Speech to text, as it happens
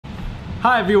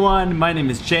Hi everyone, my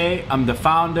name is Jay. I'm the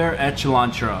founder at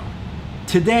Cilantro.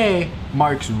 Today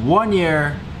marks 1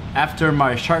 year after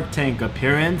my Shark Tank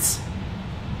appearance,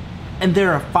 and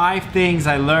there are 5 things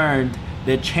I learned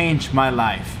that changed my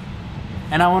life.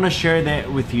 And I want to share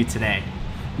that with you today.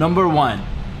 Number 1,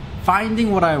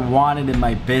 finding what I wanted in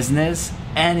my business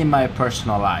and in my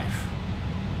personal life.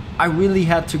 I really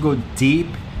had to go deep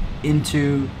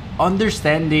into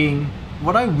understanding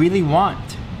what I really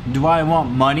want. Do I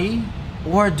want money?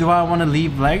 Or do I want to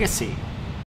leave legacy?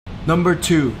 Number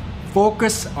 2,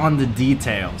 focus on the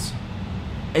details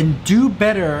and do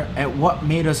better at what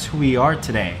made us who we are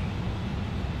today.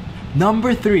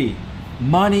 Number 3,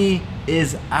 money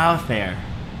is out there.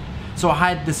 So I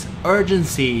had this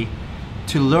urgency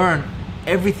to learn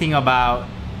everything about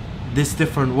this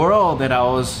different world that I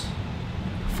was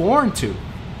foreign to.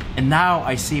 And now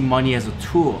I see money as a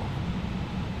tool.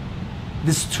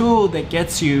 This tool that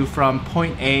gets you from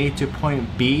point A to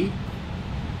point B,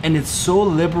 and it's so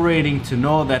liberating to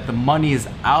know that the money is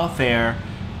out there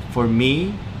for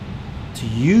me to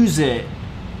use it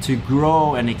to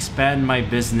grow and expand my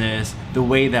business the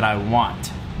way that I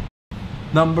want.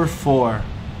 Number 4,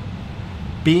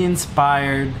 be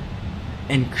inspired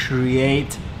and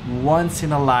create once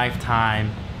in a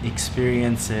lifetime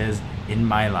experiences in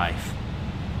my life.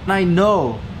 And I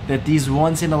know that these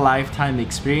once in a lifetime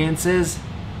experiences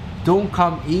don't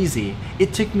come easy.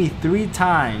 It took me 3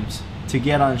 times to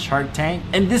get on Shark Tank,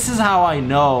 and this is how I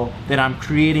know that I'm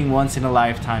creating once in a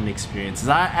lifetime experiences.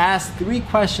 I asked 3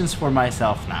 questions for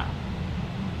myself now.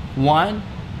 1,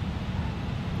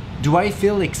 do I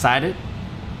feel excited?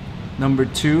 Number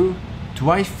 2, do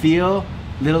I feel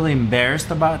a little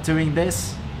embarrassed about doing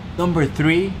this? Number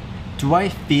 3, do I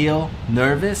feel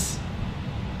nervous?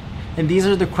 And these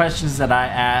are the questions that I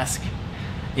ask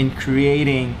in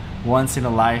creating once in a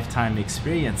lifetime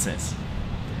experiences.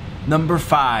 Number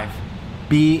 5,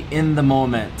 be in the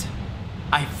moment.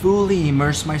 I fully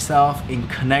immerse myself in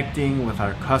connecting with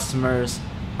our customers,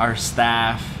 our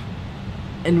staff,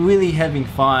 and really having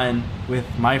fun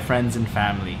with my friends and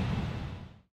family.